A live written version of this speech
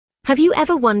Have you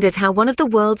ever wondered how one of the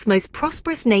world's most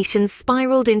prosperous nations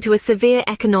spiraled into a severe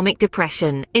economic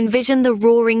depression? Envision the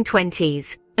Roaring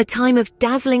Twenties, a time of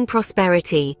dazzling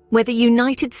prosperity, where the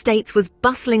United States was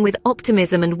bustling with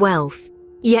optimism and wealth.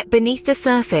 Yet beneath the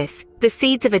surface, the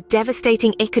seeds of a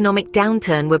devastating economic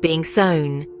downturn were being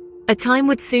sown. A time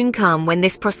would soon come when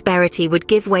this prosperity would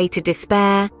give way to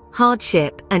despair,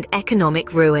 hardship, and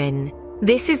economic ruin.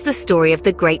 This is the story of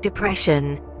the Great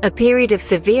Depression, a period of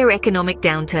severe economic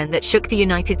downturn that shook the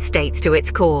United States to its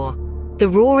core. The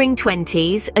Roaring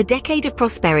Twenties, a decade of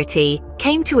prosperity,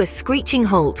 came to a screeching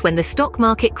halt when the stock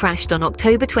market crashed on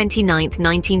October 29,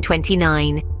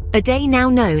 1929, a day now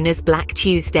known as Black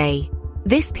Tuesday.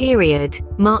 This period,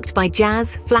 marked by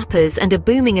jazz, flappers, and a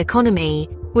booming economy,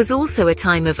 was also a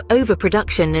time of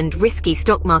overproduction and risky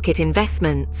stock market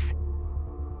investments.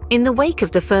 In the wake of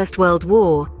the First World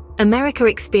War, America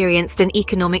experienced an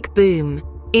economic boom.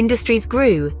 Industries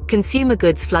grew, consumer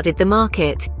goods flooded the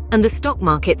market, and the stock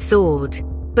market soared.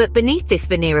 But beneath this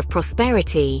veneer of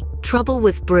prosperity, trouble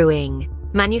was brewing.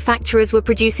 Manufacturers were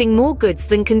producing more goods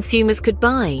than consumers could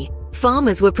buy.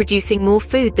 Farmers were producing more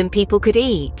food than people could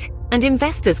eat. And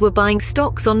investors were buying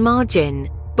stocks on margin,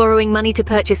 borrowing money to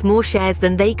purchase more shares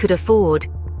than they could afford.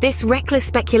 This reckless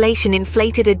speculation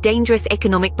inflated a dangerous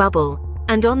economic bubble.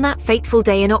 And on that fateful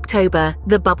day in October,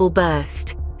 the bubble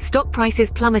burst. Stock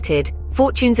prices plummeted,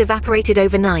 fortunes evaporated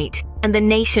overnight, and the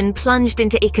nation plunged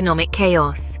into economic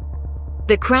chaos.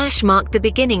 The crash marked the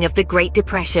beginning of the Great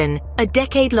Depression, a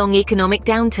decade-long economic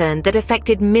downturn that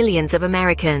affected millions of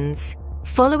Americans.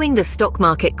 Following the stock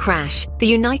market crash, the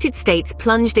United States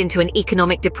plunged into an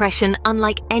economic depression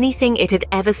unlike anything it had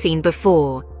ever seen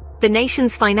before. The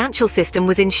nation's financial system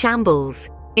was in shambles.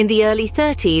 In the early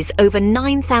 30s, over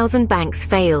 9,000 banks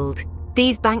failed.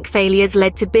 These bank failures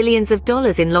led to billions of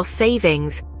dollars in lost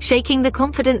savings, shaking the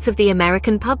confidence of the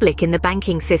American public in the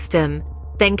banking system.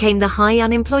 Then came the high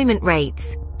unemployment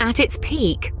rates. At its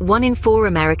peak, 1 in 4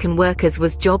 American workers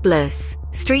was jobless.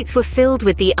 Streets were filled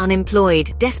with the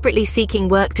unemployed, desperately seeking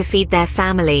work to feed their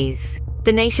families.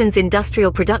 The nation's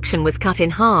industrial production was cut in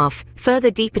half,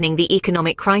 further deepening the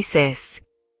economic crisis.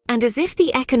 And as if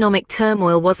the economic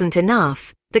turmoil wasn't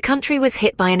enough, the country was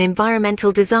hit by an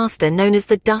environmental disaster known as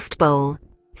the Dust Bowl.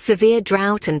 Severe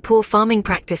drought and poor farming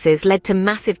practices led to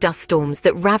massive dust storms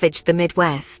that ravaged the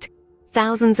Midwest.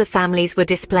 Thousands of families were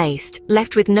displaced,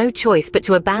 left with no choice but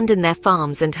to abandon their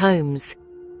farms and homes.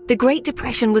 The Great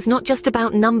Depression was not just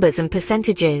about numbers and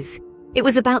percentages. It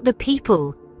was about the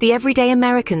people, the everyday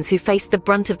Americans who faced the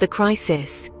brunt of the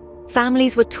crisis.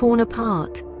 Families were torn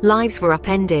apart, lives were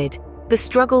upended. The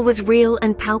struggle was real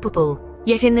and palpable.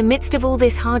 Yet in the midst of all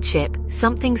this hardship,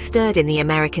 something stirred in the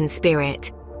American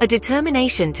spirit. A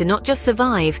determination to not just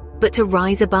survive, but to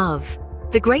rise above.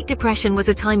 The Great Depression was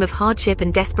a time of hardship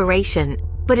and desperation,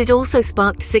 but it also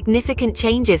sparked significant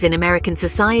changes in American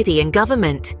society and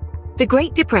government. The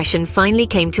Great Depression finally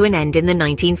came to an end in the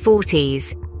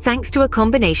 1940s, thanks to a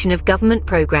combination of government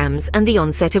programs and the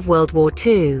onset of World War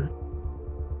II.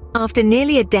 After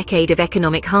nearly a decade of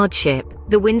economic hardship,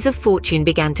 the winds of fortune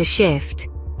began to shift.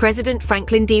 President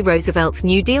Franklin D. Roosevelt's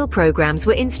New Deal programs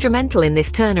were instrumental in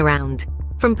this turnaround.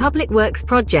 From public works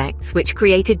projects, which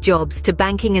created jobs, to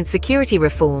banking and security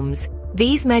reforms,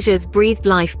 these measures breathed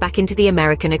life back into the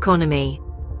American economy.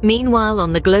 Meanwhile,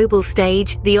 on the global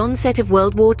stage, the onset of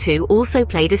World War II also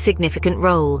played a significant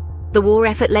role. The war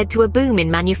effort led to a boom in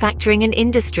manufacturing and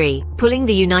industry, pulling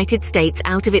the United States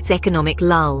out of its economic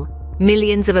lull.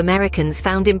 Millions of Americans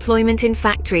found employment in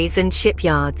factories and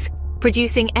shipyards,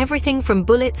 producing everything from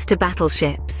bullets to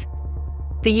battleships.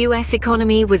 The US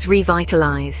economy was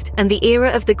revitalized, and the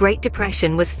era of the Great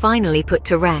Depression was finally put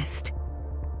to rest.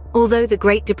 Although the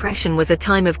Great Depression was a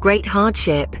time of great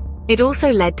hardship, it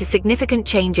also led to significant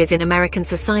changes in American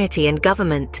society and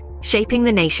government, shaping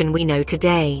the nation we know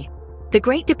today. The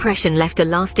Great Depression left a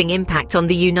lasting impact on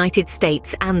the United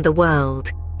States and the world.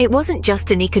 It wasn't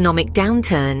just an economic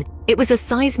downturn, it was a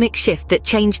seismic shift that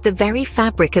changed the very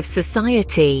fabric of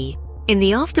society. In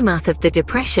the aftermath of the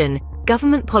Depression,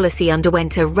 government policy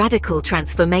underwent a radical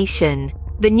transformation.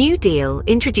 The New Deal,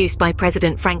 introduced by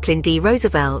President Franklin D.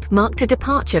 Roosevelt, marked a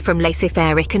departure from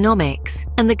laissez-faire economics,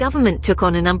 and the government took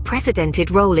on an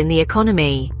unprecedented role in the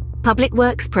economy. Public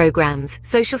works programs,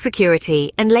 social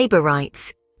security, and labor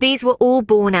rights, these were all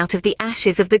born out of the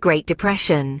ashes of the Great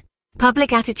Depression.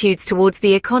 Public attitudes towards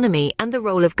the economy and the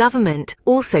role of government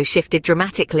also shifted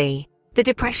dramatically. The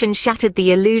Depression shattered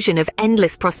the illusion of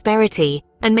endless prosperity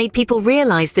and made people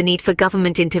realize the need for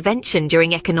government intervention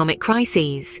during economic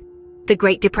crises. The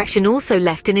Great Depression also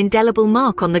left an indelible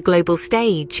mark on the global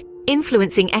stage,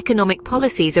 influencing economic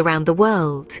policies around the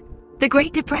world. The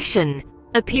Great Depression,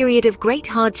 a period of great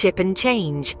hardship and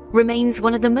change, remains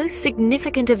one of the most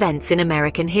significant events in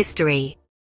American history.